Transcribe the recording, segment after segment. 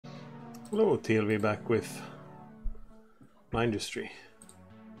Hello, TLV back with Mindustry.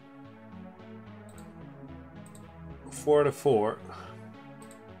 4 out of 4.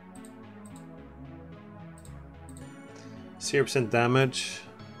 0% damage.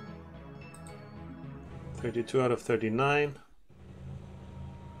 32 out of 39.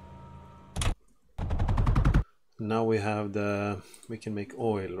 Now we have we can make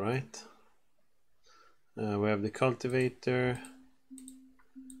oil, right? We have the cultivator.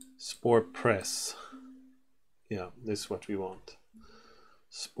 Spore press. Yeah, this is what we want.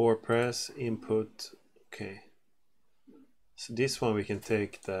 Spore press, input. Okay. So this one we can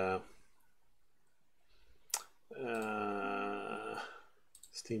take the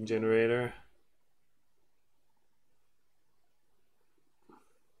steam generator.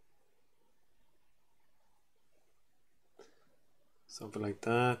 Something like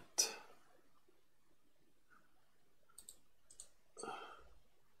that.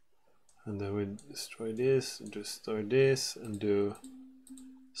 And then we destroy this, and do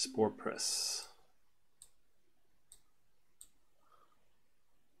spore press.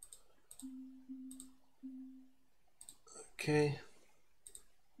 Okay.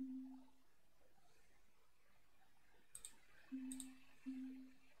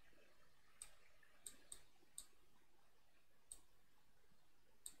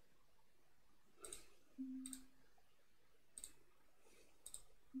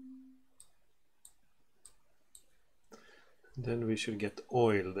 Then we should get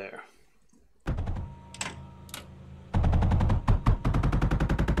oil there.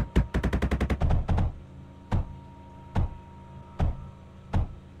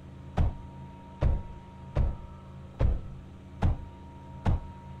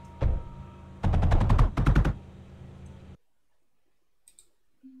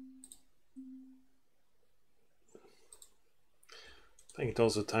 I think it's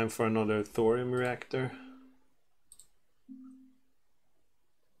also time for another thorium reactor.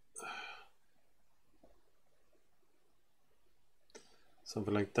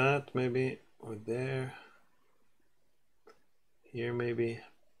 Something like that, maybe, or there. Here, maybe.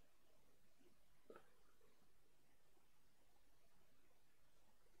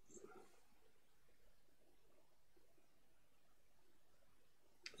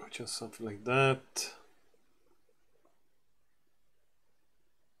 Or just something like that.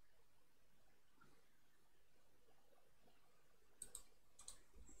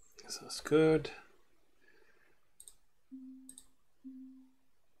 Sounds good.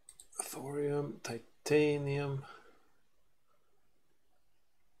 Thorium, titanium.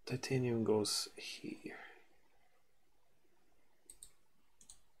 Titanium goes here.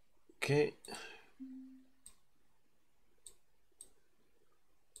 Okay.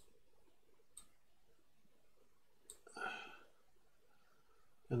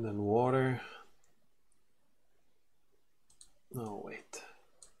 And then water. No, wait.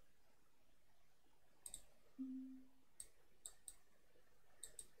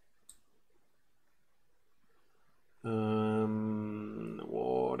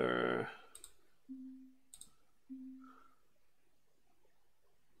 Water.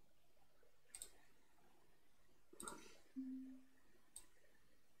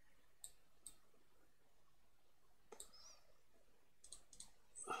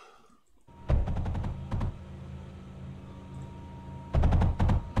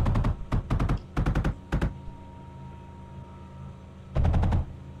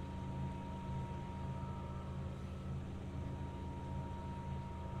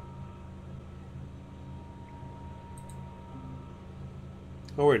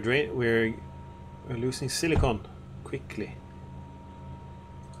 Oh, we're losing silicon quickly.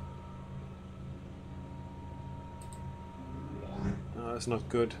 Oh, that's not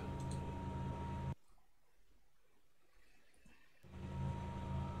good.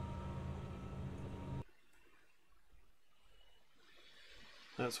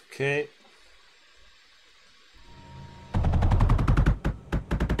 That's okay.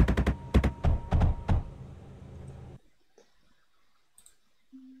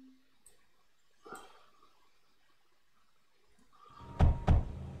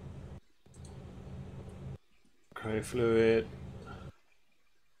 Cryo fluid.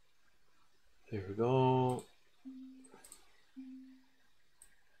 There we go.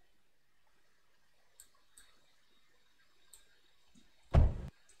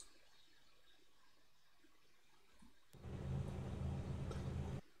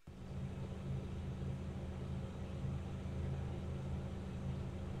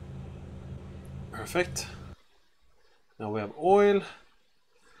 Perfect. Now we have oil.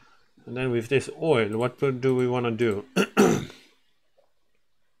 And then with this oil, what do we want to do?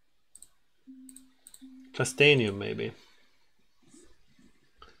 plastanium maybe.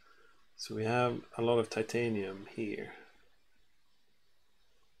 So we have a lot of titanium here.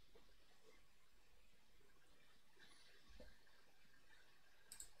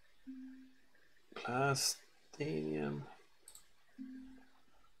 Plastanium.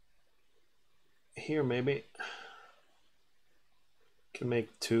 Here maybe. Can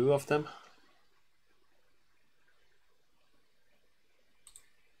make 2 of them.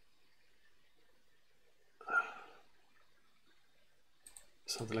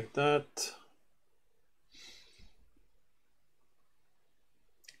 Something like that.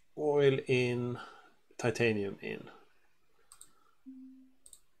 Oil in, titanium in.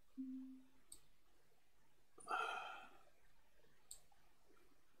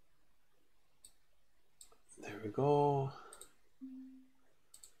 There we go.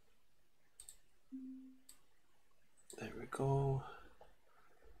 There we go.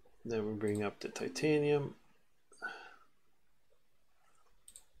 Then we bring up the titanium.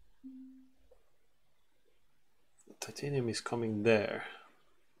 Titanium is coming there.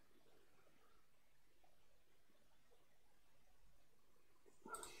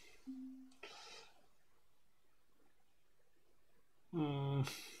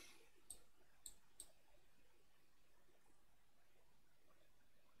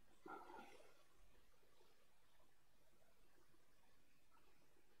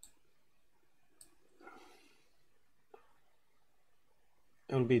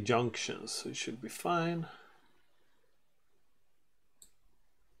 It will be junctions, so it should be fine.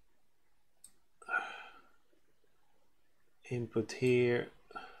 Input here.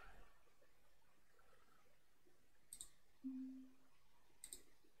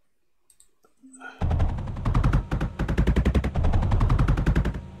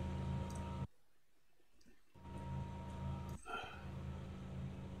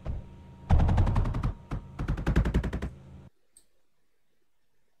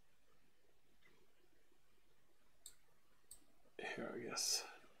 Here, I guess.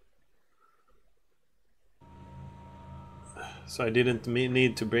 So I didn't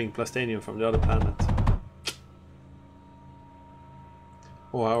need to bring plastanium from the other planet.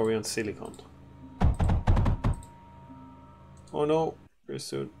 Oh, how are we on silicon? Oh no, very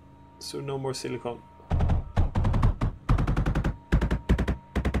soon no more silicon.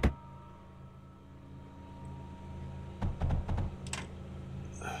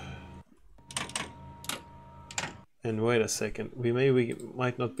 And wait a second, we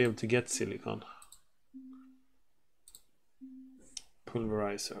might not be able to get silicon.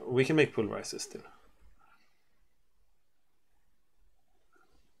 Pulverizer. We can make pulverizer still.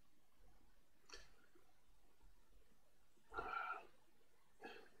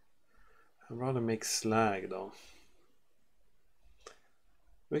 I'd rather make slag though.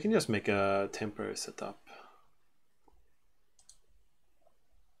 We can just make a temporary setup.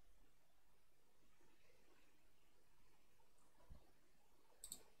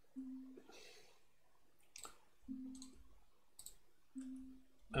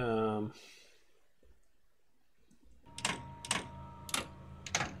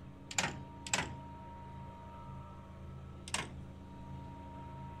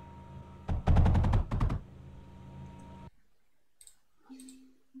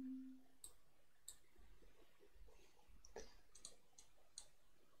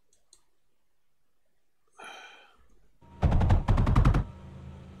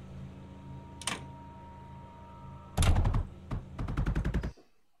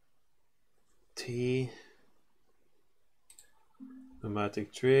 T,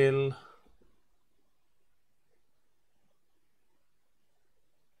 pneumatic drill.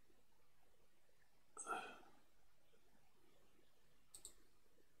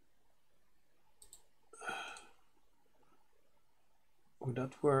 Would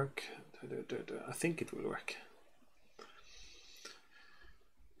that work? I think it will work.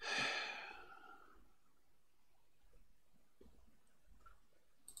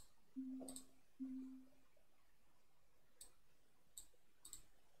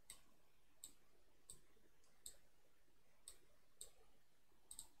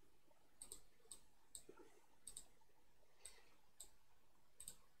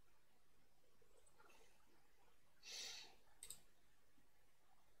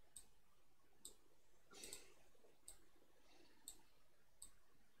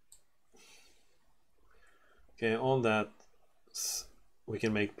 Okay, all that we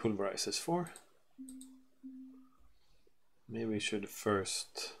can make pulverizers for. Maybe we should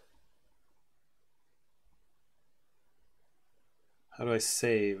first... How do I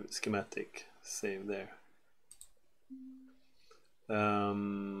save schematic? Save there.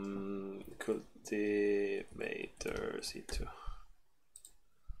 Cool. Activator C2.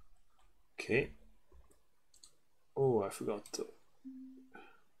 Okay. Oh, I forgot to.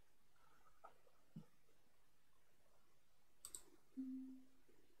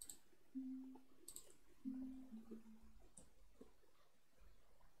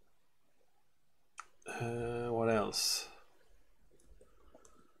 What else?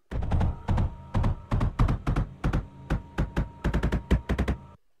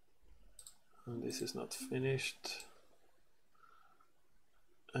 And this is not finished.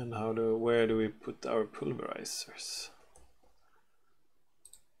 And where do we put our pulverizers?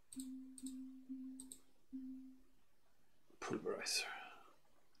 Pulverizer.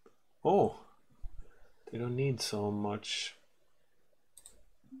 Oh, they don't need so much.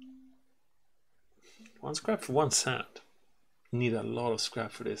 1 scrap for 1 sand. Need a lot of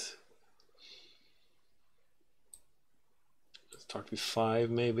scrap for this. Let's start with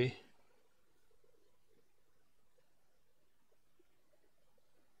 5 maybe.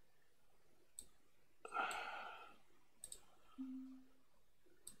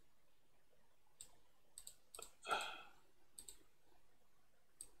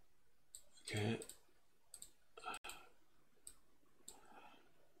 Okay.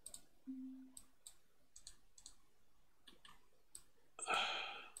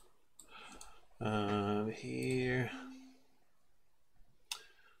 Here.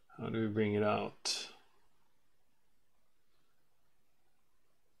 How do we bring it out?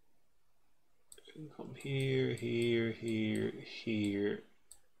 Come here, here, here, here.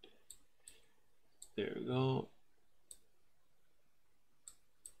 There we go.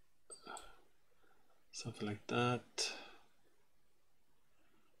 Something like that.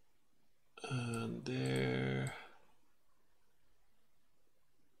 And there.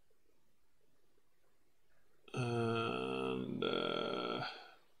 And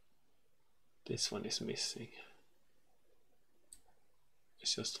this one is missing.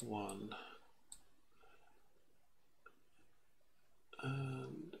 It's just 1.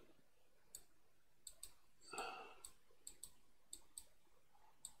 And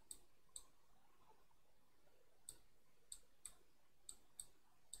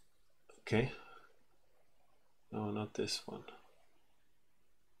okay. No, not this one.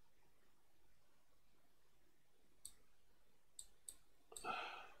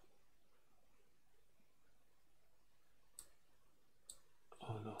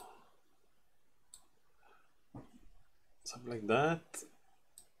 Oh no. Something like that.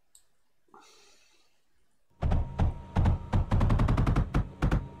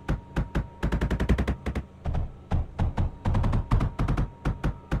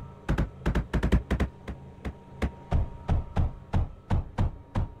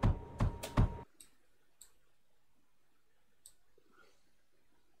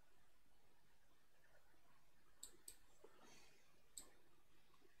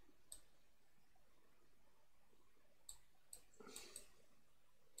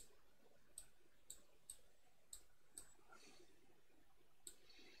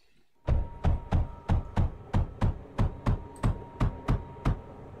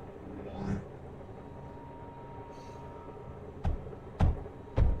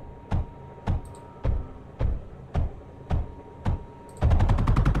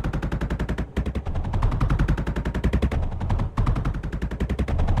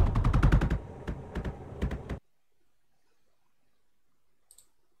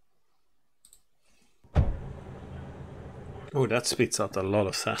 Oh, that spits out a lot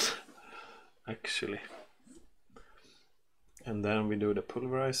of sand, actually. And then we do the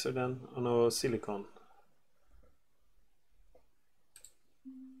pulverizer then. Oh no, silicon.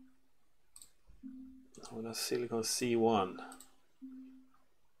 Oh, that's silicon C1.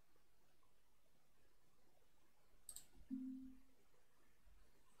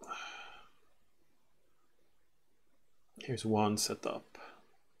 Here's 1 setup.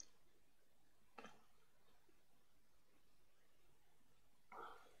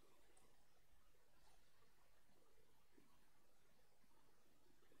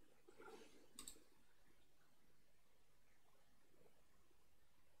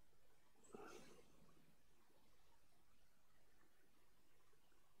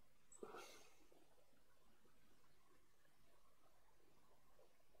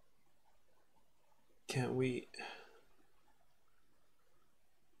 Can we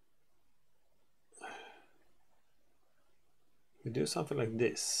do something like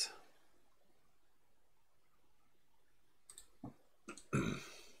this?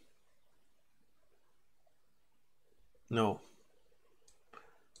 No.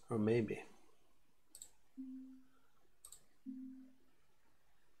 Or maybe.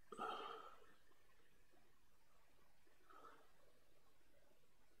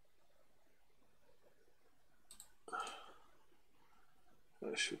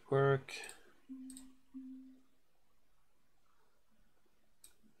 That should work.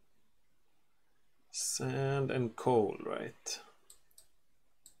 Sand and coal, right?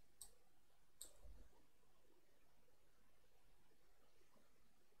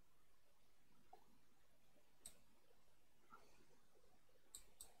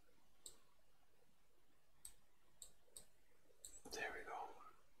 There we go.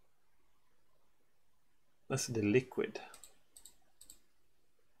 That's the liquid.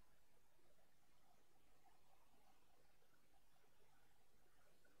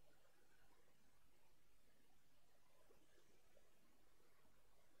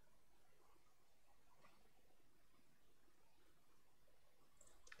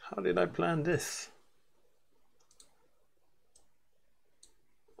 How did I plan this?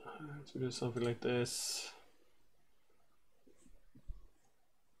 To do something like this.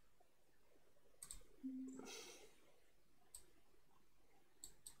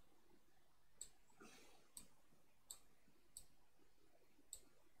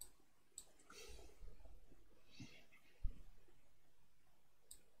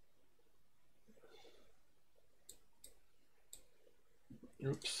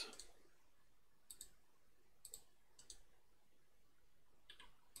 Oops.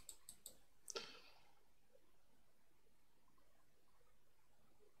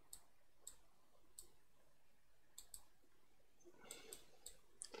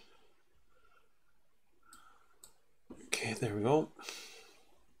 Okay, there we go.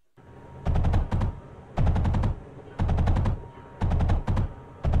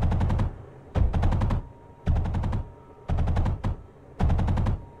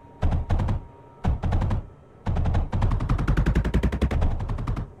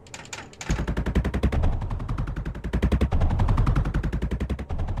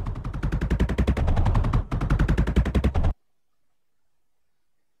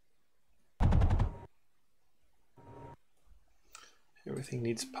 Everything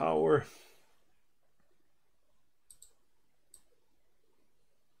needs power.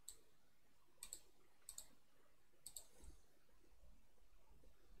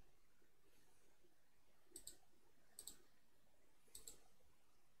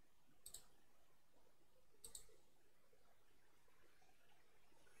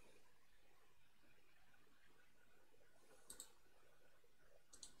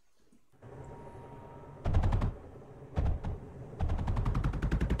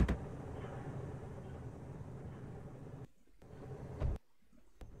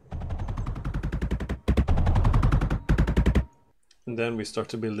 And then we start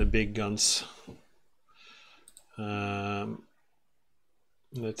to build the big guns.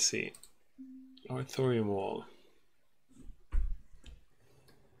 Let's see. Our thorium wall.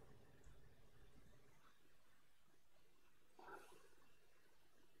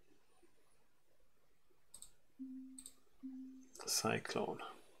 Cyclone.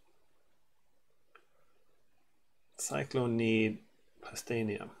 Cyclone need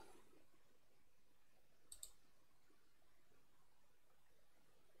plastanium.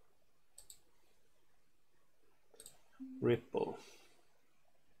 Ripple.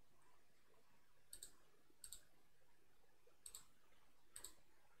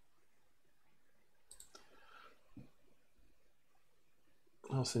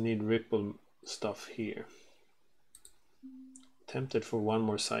 Also need ripple stuff here. Tempted for one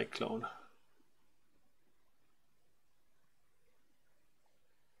more cyclone.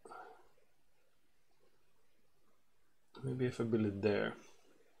 Maybe if I build it there.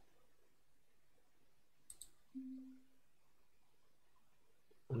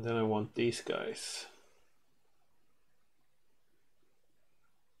 And then I want these guys.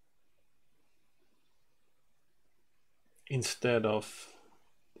 Instead of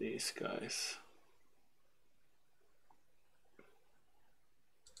these guys.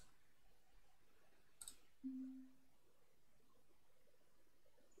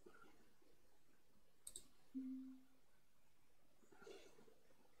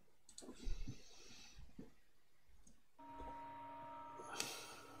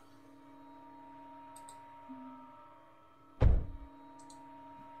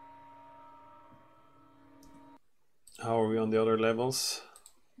 How are we on the other levels?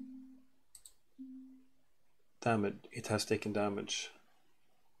 Damage. It has taken damage.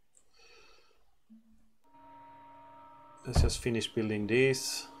 Let's just finish building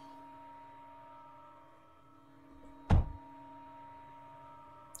these.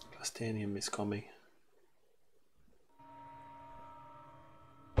 Plastanium is coming.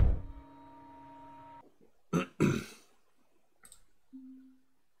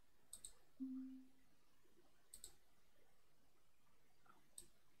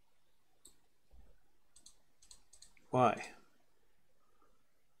 Why?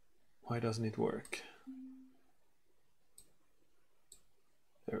 Why doesn't it work?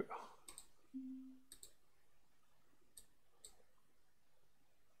 There we go.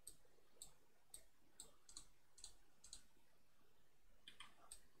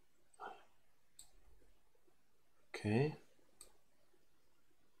 Okay.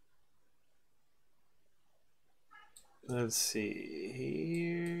 Let's see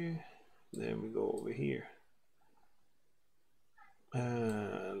here. Then we go over here.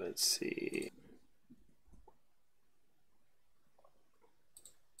 Let's see.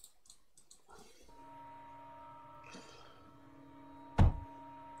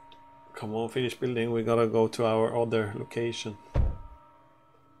 Come on, finish building. We gotta go to our other location.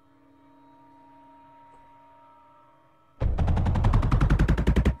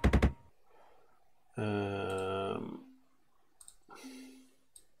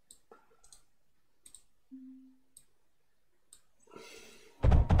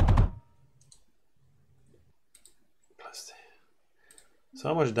 So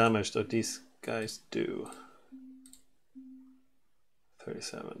how much damage do these guys do?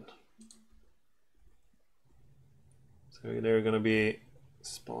 37. So they're gonna be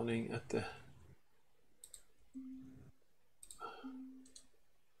spawning at the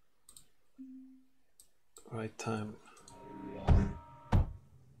right time.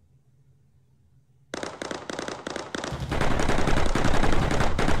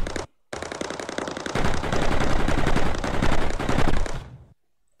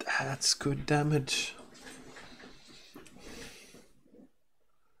 That's good damage.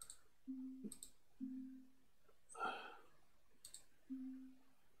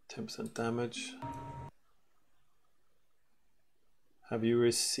 %10 damage. Have you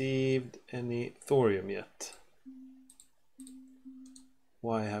received any thorium yet?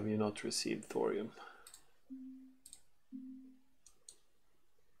 Why have you not received thorium?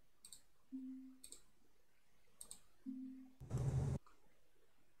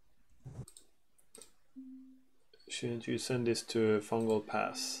 Shouldn't you send this to Fungal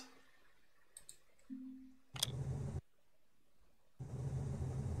Pass?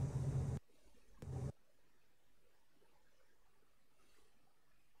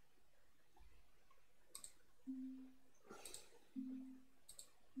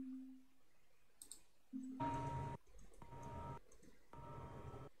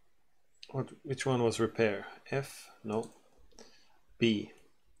 Which one was repair? F? No. B.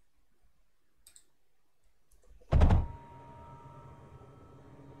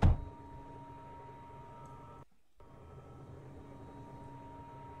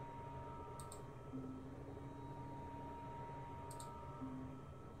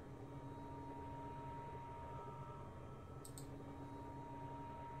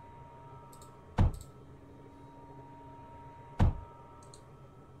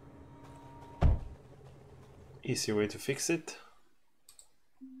 Easy way to fix it.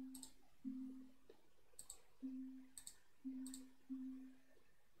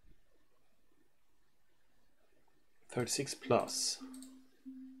 $36 plus.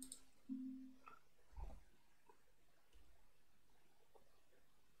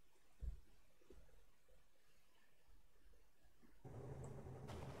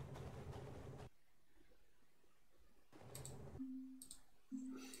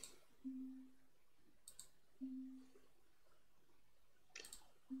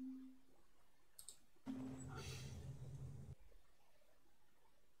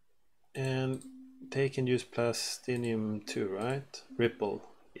 And they can use plastinium too, right? Ripple,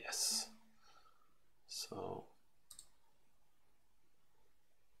 yes. So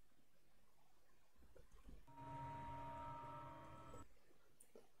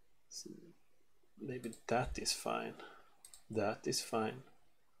maybe that is fine. That is fine.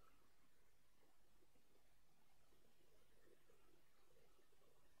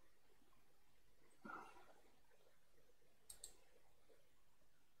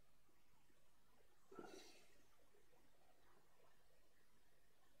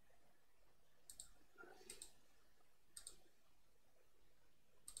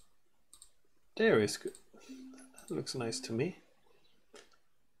 There is good. That looks nice to me.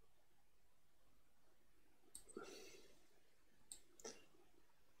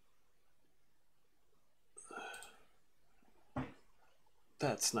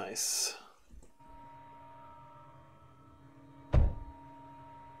 That's nice.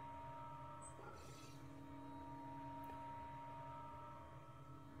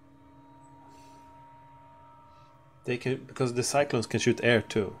 They can, because the cyclones can shoot air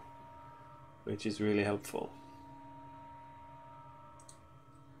too, which is really helpful.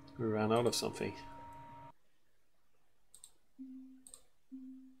 We ran out of something.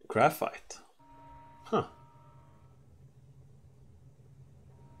 Graphite. Huh.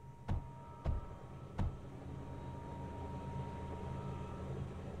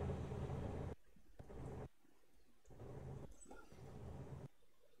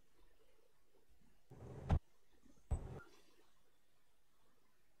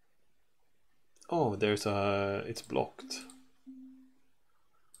 Oh, there's a... it's blocked.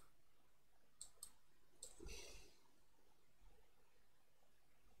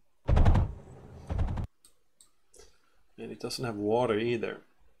 And it doesn't have water either.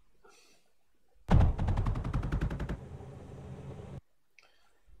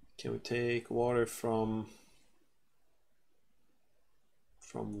 Can we take water from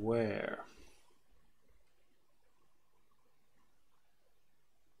where?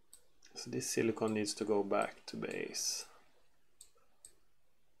 So this silicon needs to go back to base.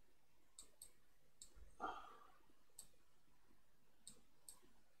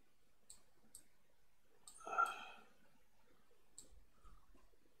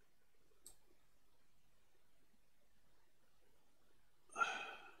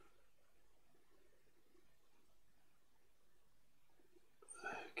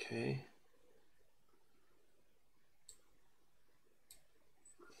 Okay.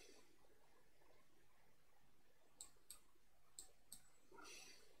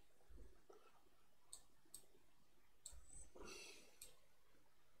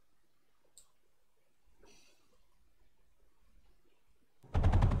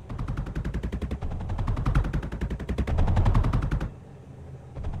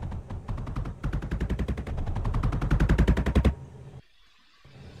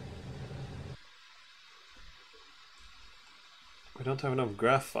 We don't have enough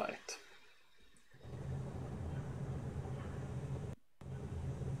graphite.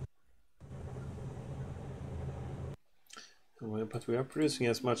 But we are producing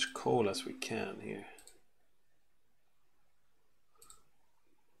as much coal as we can here.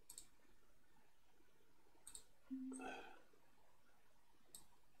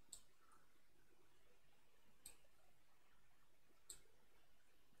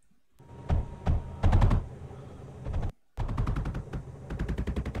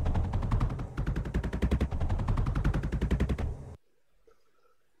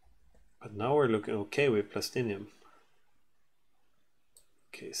 But now we're looking okay with plastinium.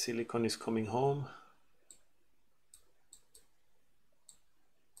 Okay, silicon is coming home.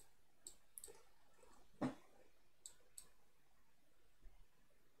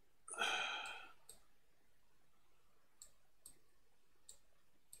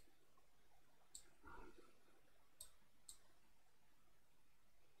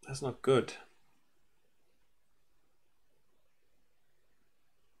 That's not good.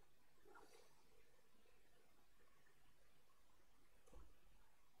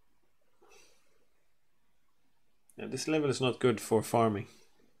 Yeah, this level is not good for farming.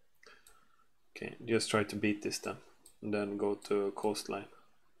 Okay, just try to beat this then, and then go to coastline.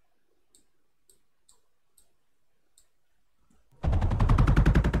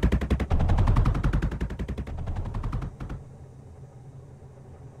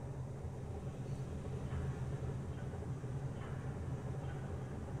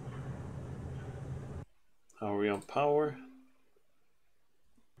 How are we on power?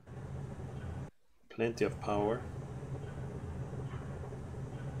 Plenty of power.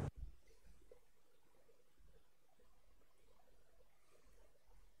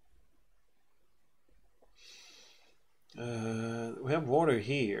 We have water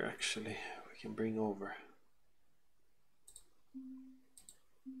here actually, we can bring over.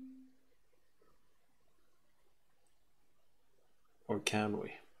 Or can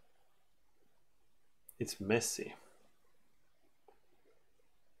we? It's messy.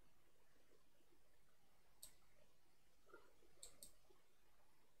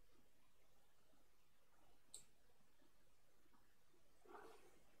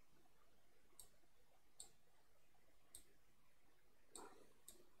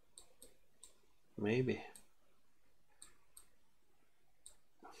 Maybe.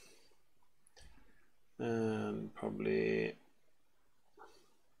 And probably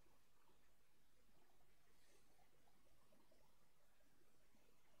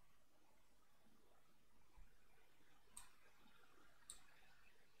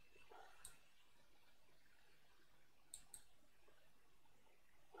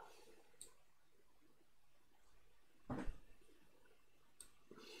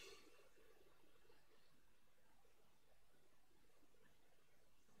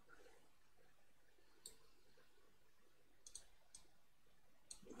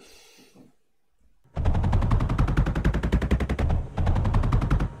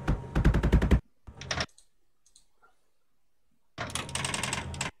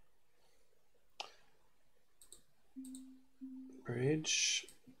storage.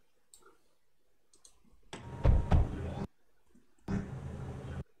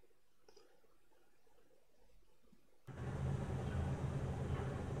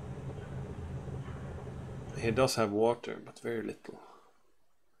 He does have water, but very little.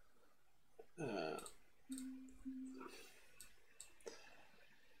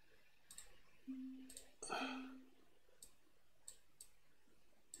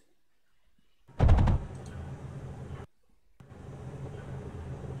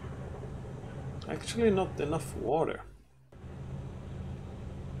 Actually, not enough water.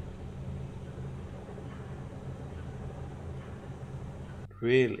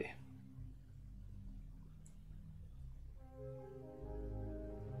 Really?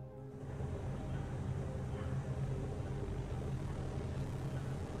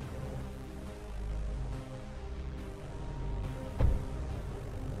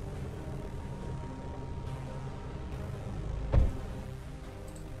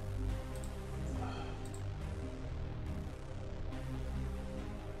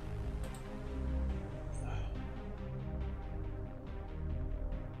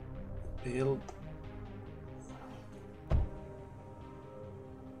 Build.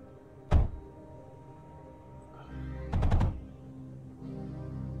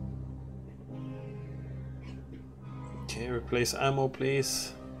 Okay, replace ammo,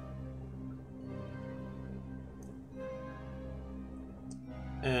 please.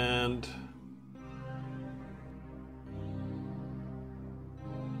 And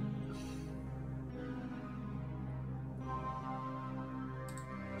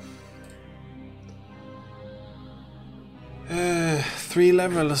three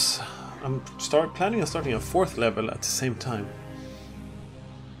levels. I'm planning on starting a 4th level at the same time.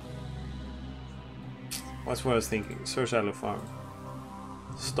 That's what I was thinking. Search Shallow Farm.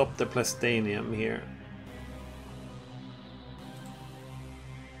 Stop the plastanium here.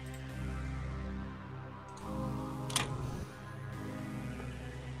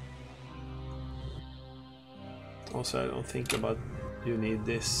 Also, I don't think about you need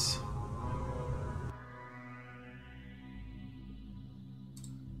this.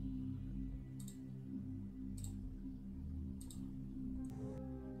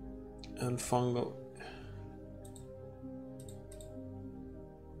 And fungal.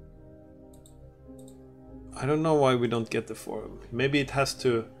 I don't know why we don't get the forum. Maybe it has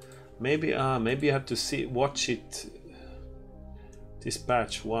to. Maybe you have to watch it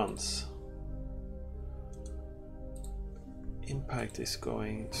dispatch once. Impact is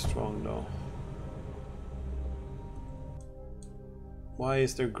going strong though. Why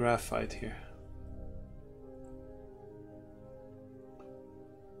is there graphite here?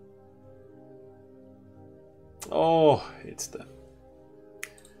 Oh, it's the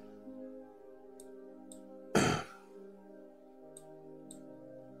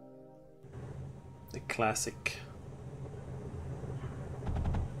classic.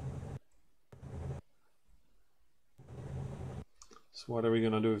 So what are we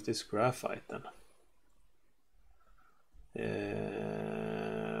gonna do with this graphite then?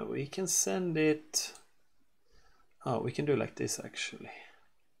 We can send it. Oh, we can do like this actually.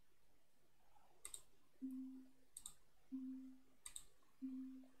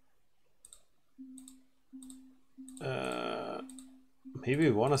 Maybe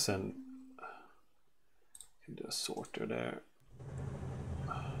we want to send. Can do a sorter there.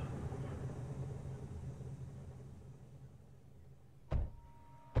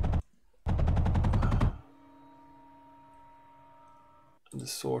 The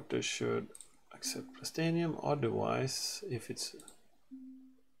sorter should accept plastanium, otherwise if it's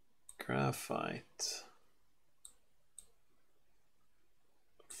graphite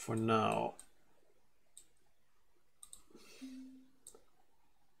for now.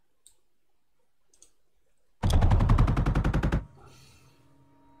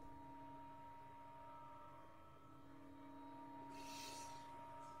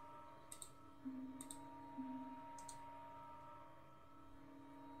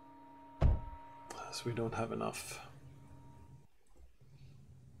 So we don't have enough.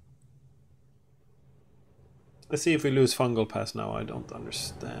 Let's see if we lose fungal pass now. I don't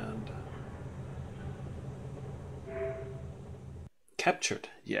understand. Captured.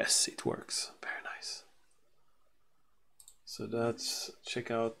 Yes, it works. Very nice. So that's check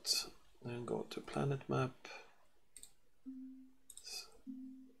out and go to planet map.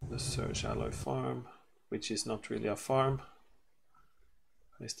 The search alloy farm, which is not really a farm.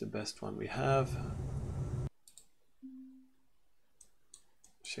 It's the best one we have.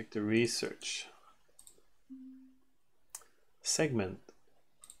 Check the research. Segment.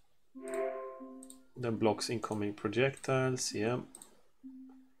 That blocks incoming projectiles, yeah.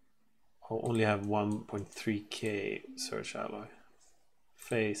 only have 1.3k search alloy.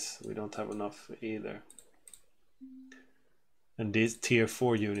 Face, we don't have enough either. And these tier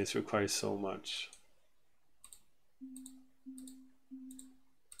 4 units require so much.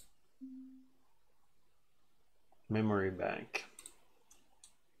 Memory bank.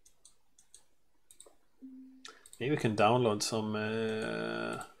 Maybe we can download some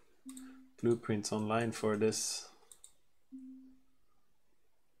blueprints online for this.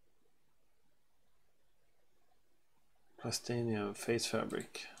 Plastinium face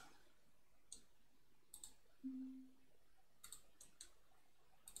fabric.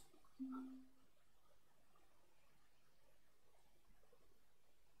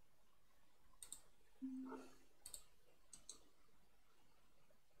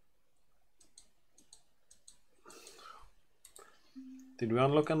 Did we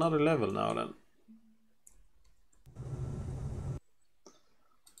unlock another level now then?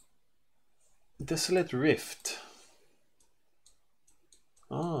 Desolate Rift.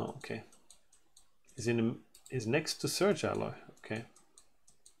 Oh, okay. Is next to Surge Alloy. Okay.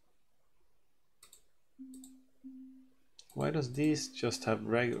 Why does these just have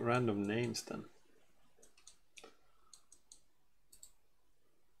random names then?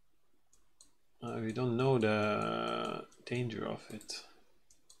 We don't know the danger of it.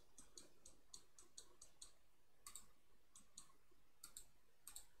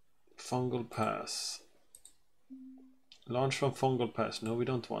 Fungal Pass. Launch from Fungal Pass. No, we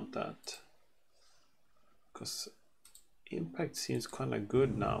don't want that. Because impact seems kind of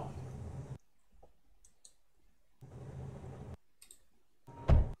good now.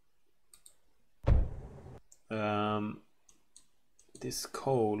 This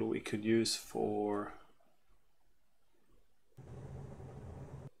coal we could use for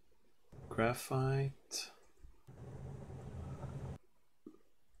graphite.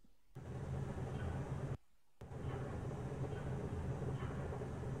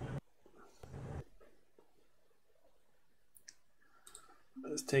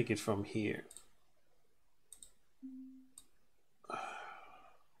 Let's take it from here.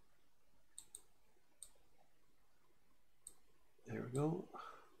 There we go.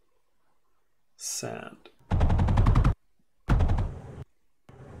 Sand.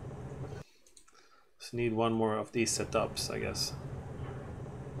 Just need one more of these setups, I guess.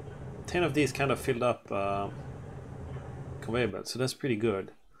 10 of these kind of filled up conveyor belt, so that's pretty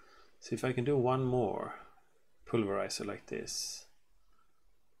good. See if I can do one more pulverizer like this.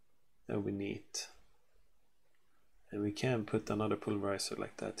 That would be neat. And we can put another pulverizer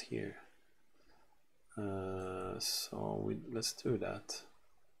like that here. So let's do that.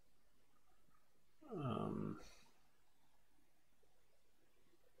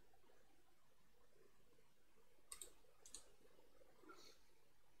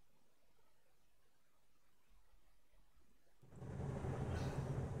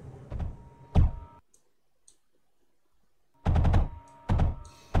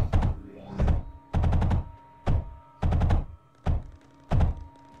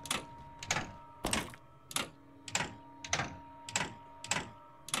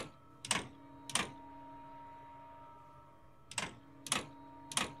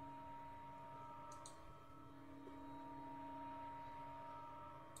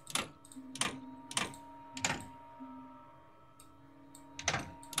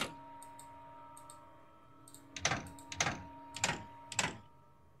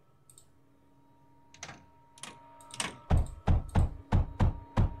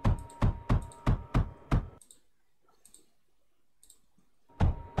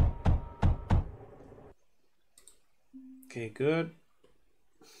 Okay, good.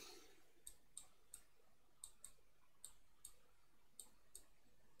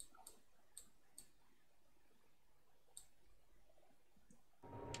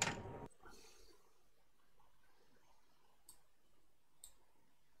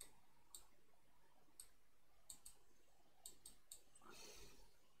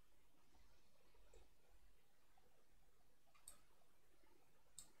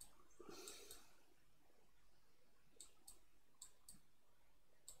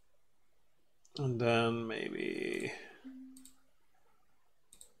 And then maybe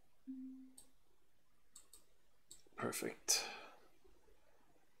perfect.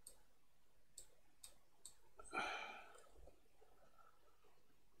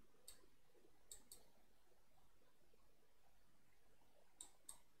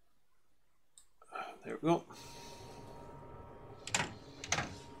 There we go.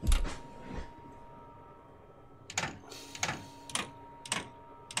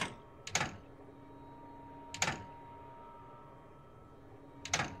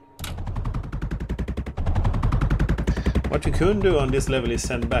 What we could do on this level is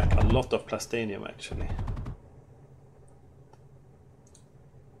send back a lot of plastanium actually.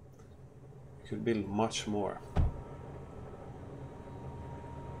 We could build much more.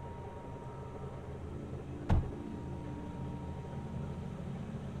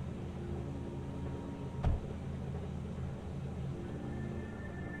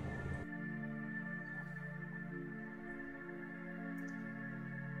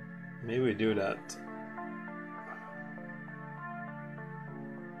 Maybe we do that.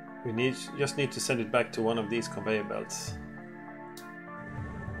 We just need to send it back to one of these conveyor belts.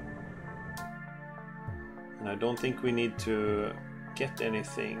 And I don't think we need to get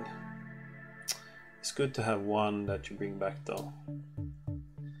anything. It's good to have one that you bring back though.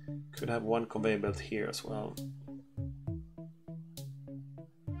 Could have one conveyor belt here as well.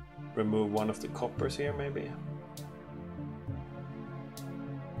 Remove one of the coppers here maybe.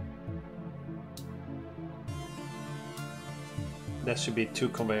 That should be 2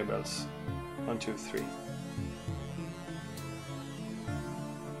 conveyor belts. 1, 2, 3.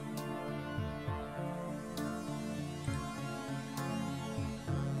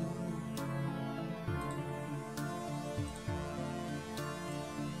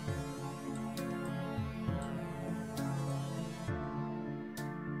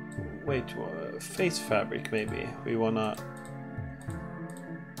 Wait, face fabric maybe. We wanna.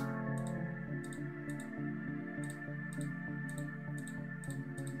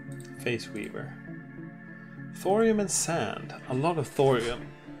 Face weaver. Thorium and sand. A lot of thorium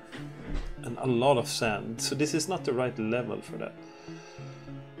and a lot of sand. So this is not the right level for that.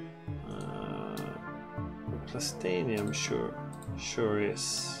 Plastanium sure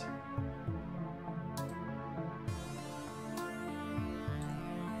is.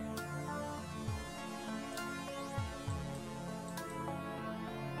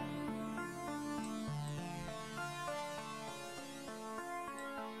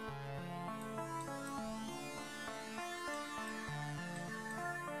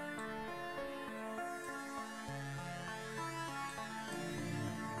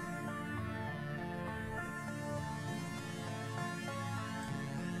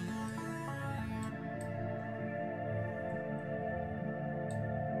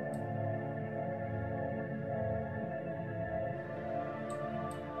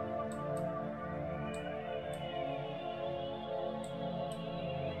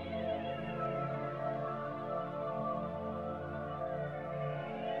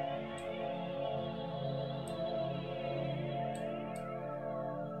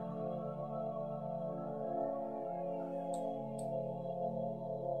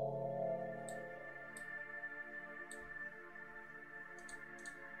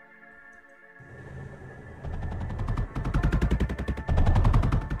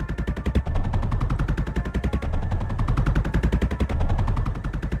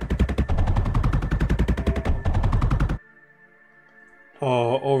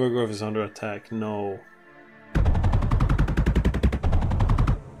 Oh, overgrowth is under attack. No.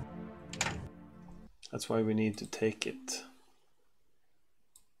 That's why we need to take it.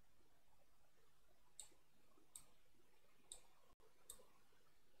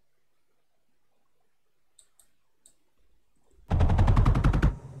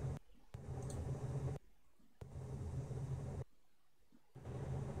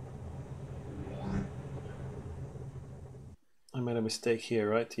 I made a mistake here,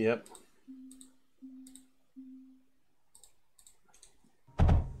 right? Yep.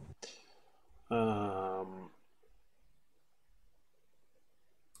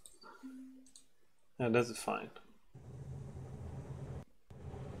 Yeah, that's fine.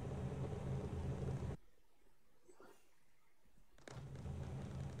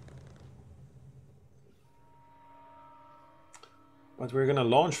 But we're gonna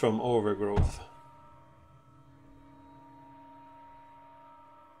launch from overgrowth.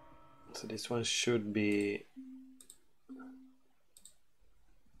 So this one should be.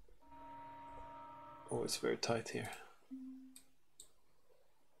 Oh, it's very tight here.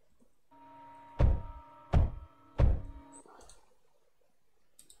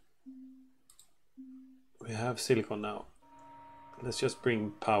 We have silicon now. Let's just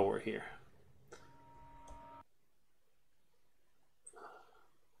bring power here.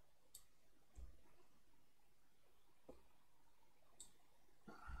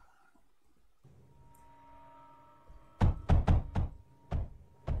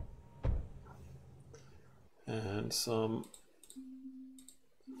 And some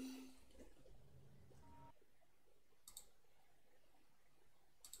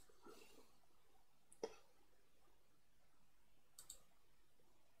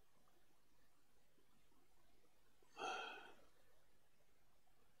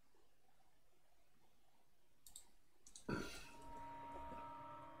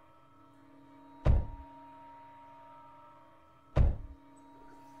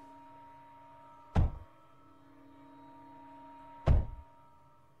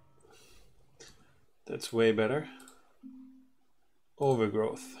That's way better.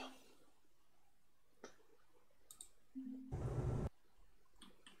 Overgrowth.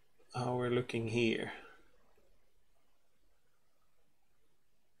 How we're looking here.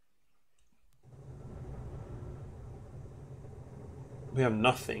 We have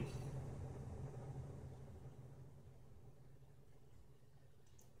nothing.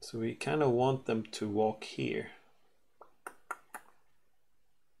 So we kind of want them to walk here.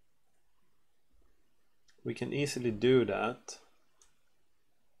 We can easily do that.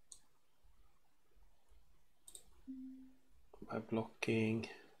 By blocking.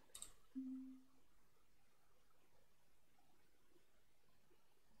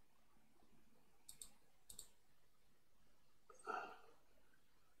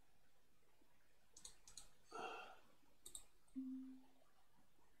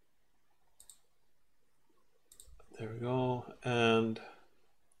 There we go. And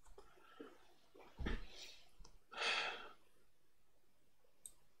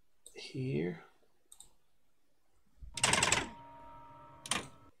here.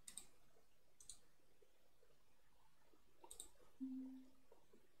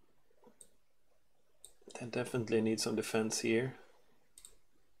 They definitely need some defense here.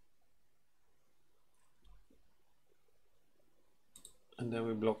 And then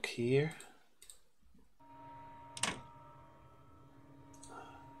we block here.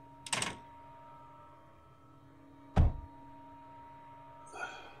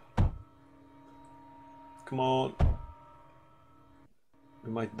 Come on. We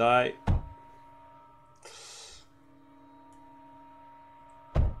might die.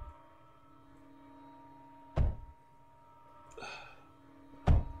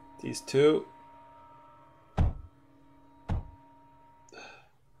 These two.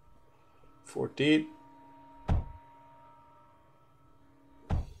 14.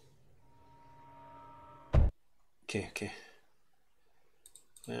 Okay.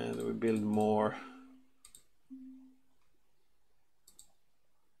 And we build more.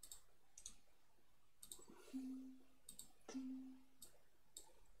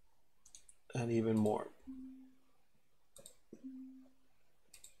 And even more.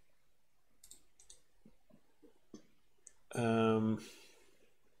 And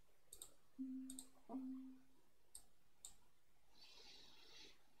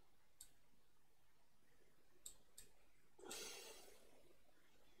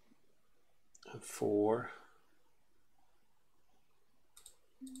 4.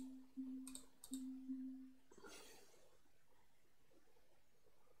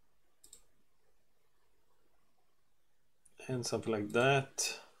 And something like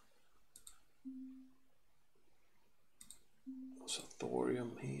that. Also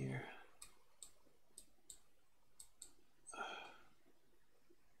thorium here.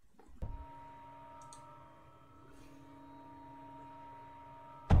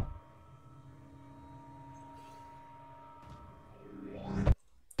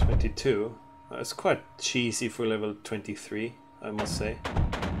 It's quite cheesy for level 23, I must say.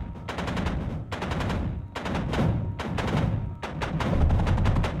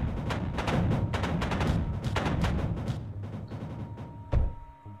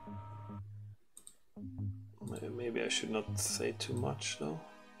 Maybe I should not say too much though.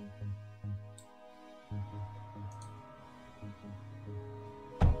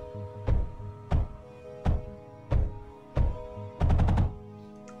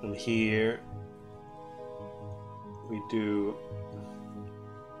 And here we do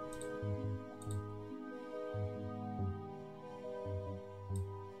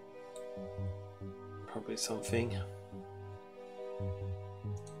probably something.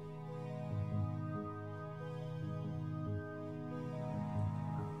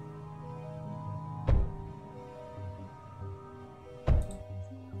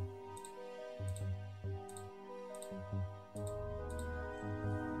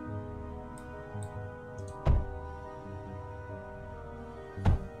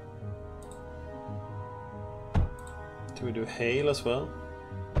 Do we do hail as well?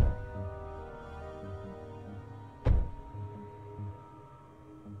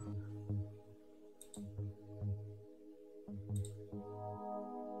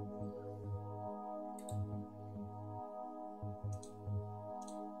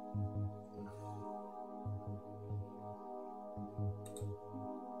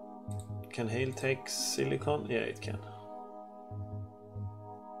 Can hail take silicon? Yeah, it can.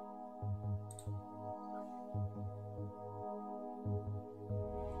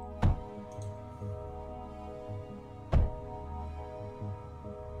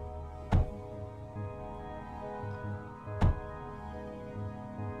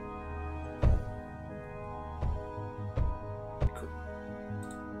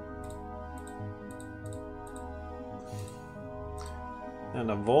 And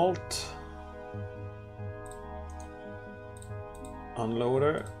a vault.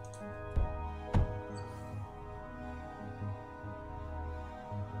 Unloader.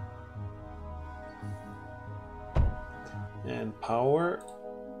 And power.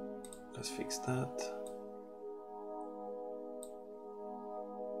 Let's fix that.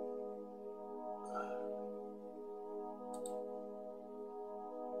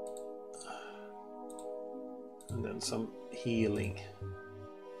 And then some healing.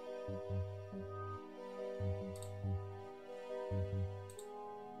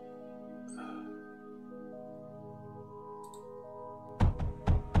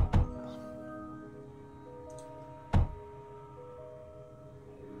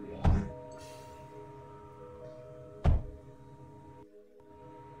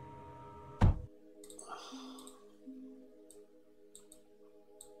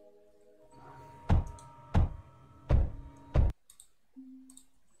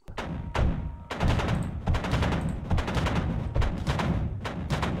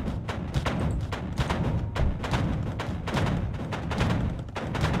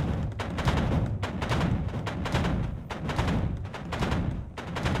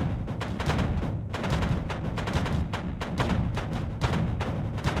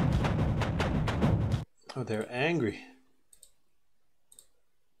 Oh, they're angry.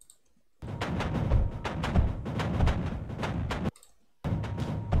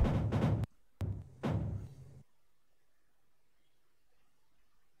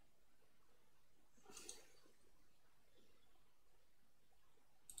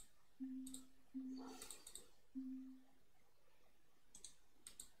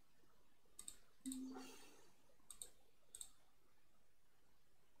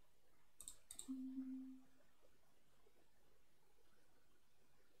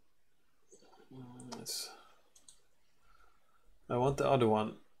 I want the other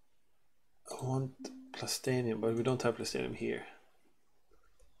one. I want plastanium, but we don't have plastanium here.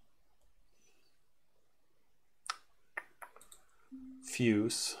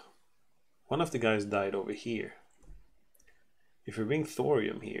 Fuse. One of the guys died over here. If we bring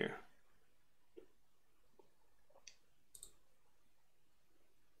thorium here,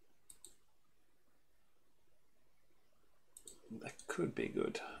 that could be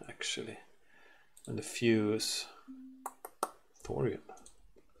good, actually. And the fuse, thorium.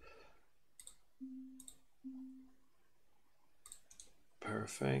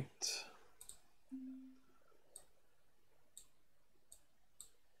 Perfect.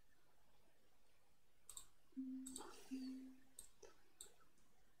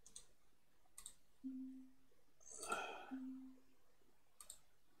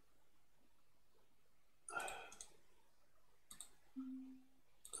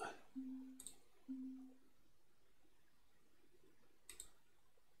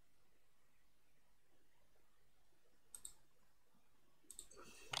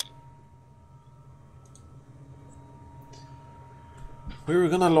 We were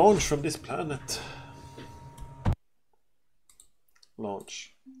gonna launch from this planet.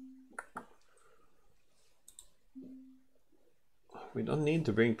 Launch. We don't need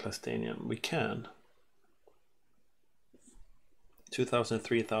to bring plastanium. We can. 2,000,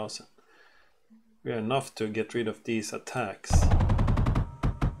 3,000. We are enough to get rid of these attacks.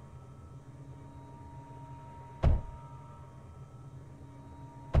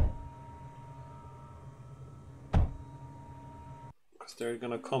 Because they're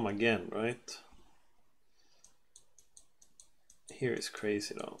gonna come again, right? Here is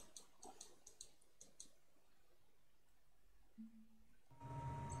crazy though.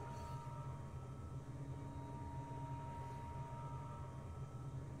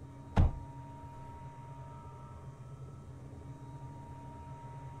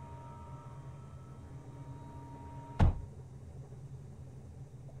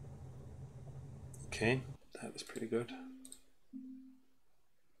 Okay, that is pretty good.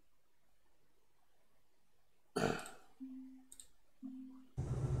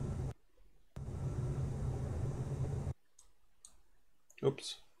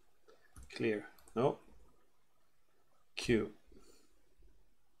 Oops. Clear. No. Q.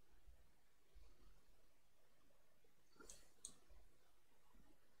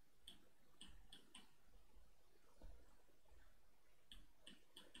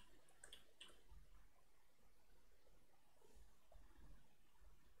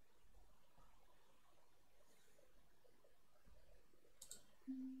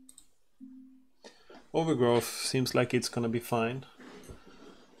 Overgrowth seems like it's gonna be fine.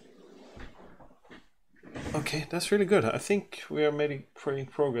 Okay, that's really good. I think we are making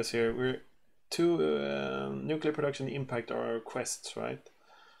progress here. We're nuclear production impact our quests, right?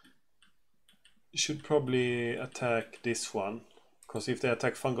 Should probably attack this one, because if they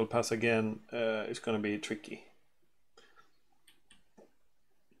attack fungal pass again, it's gonna be tricky.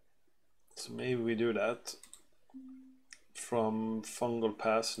 So maybe we do that. From fungal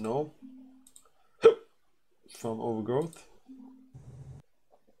pass, no. From overgrowth.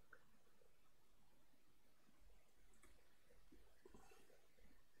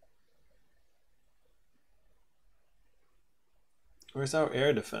 Where's our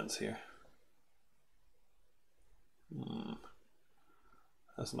air defense here?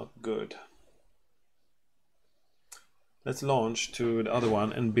 That's not good. Let's launch to the other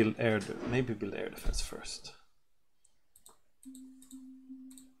one and build maybe build air defense first.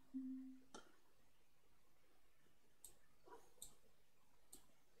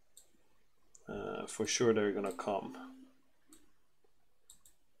 For sure they're gonna come.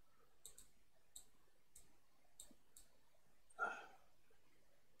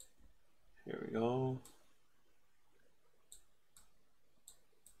 Here we go.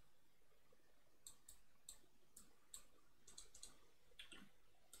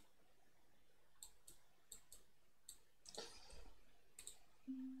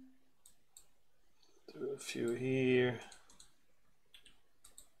 Do a few here.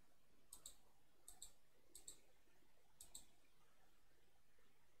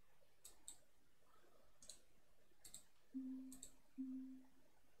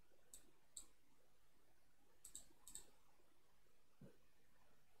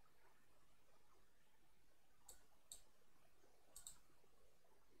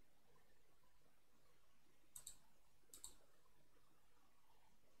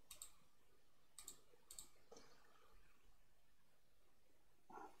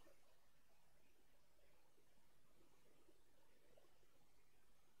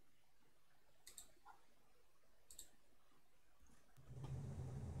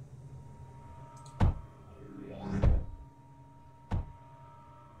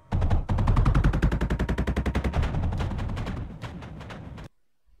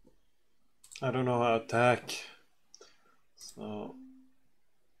 I don't know how to attack. So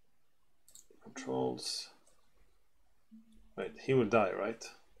controls. Wait, he will die, right?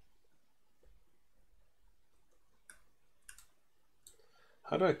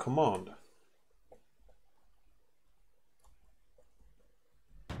 How do I command?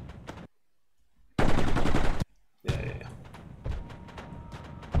 Yeah.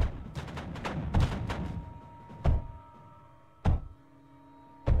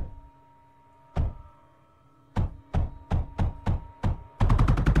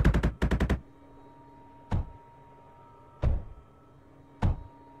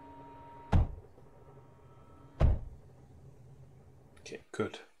 Okay,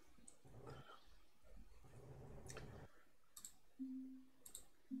 good.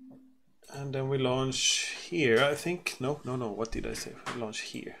 And then we launch here, I think. No, what did I say? We launch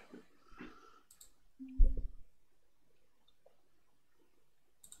here.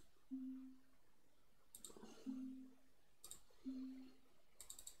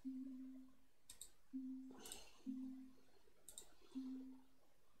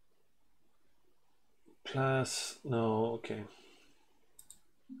 Plus, no, okay.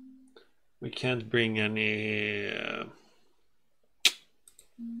 We can't bring any...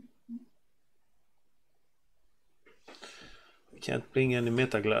 can't bring any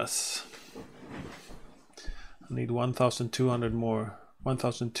metaglass. I need 1,200 more,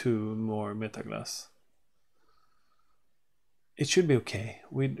 1,002 more metaglass. It should be okay.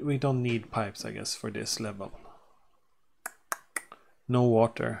 We don't need pipes, I guess, for this level. No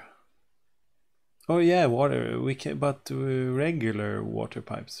water. Oh yeah, water. We can, but regular water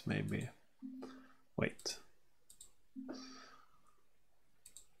pipes maybe. Wait.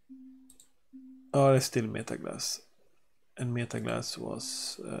 Oh, there's still metaglass. And metaglass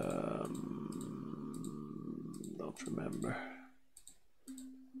was don't remember.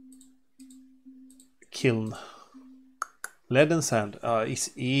 Kiln. Lead and sand. It's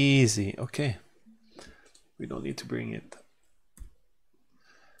easy. Okay. We don't need to bring it.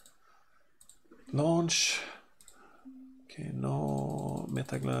 Launch. Okay, no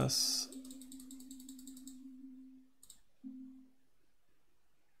metaglass.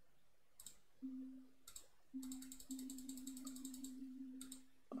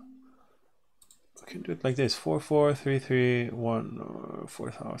 We can do it like this: 44331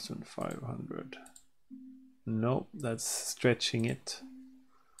 4,500. No, that's stretching it.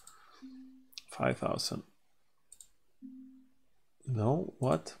 5,000. No,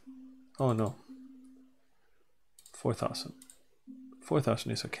 what? Oh no. 4,000.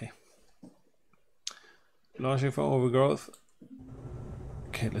 4,000 is okay. Launching from overgrowth.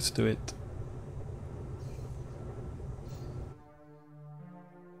 Okay, let's do it.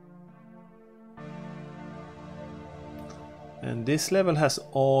 And this level has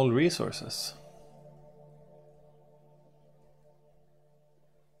all resources.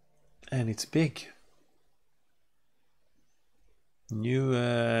 And it's big.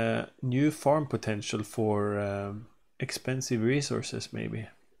 New farm potential for expensive resources, maybe.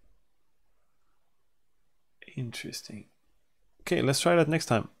 Interesting. Okay, let's try that next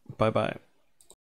time. Bye bye.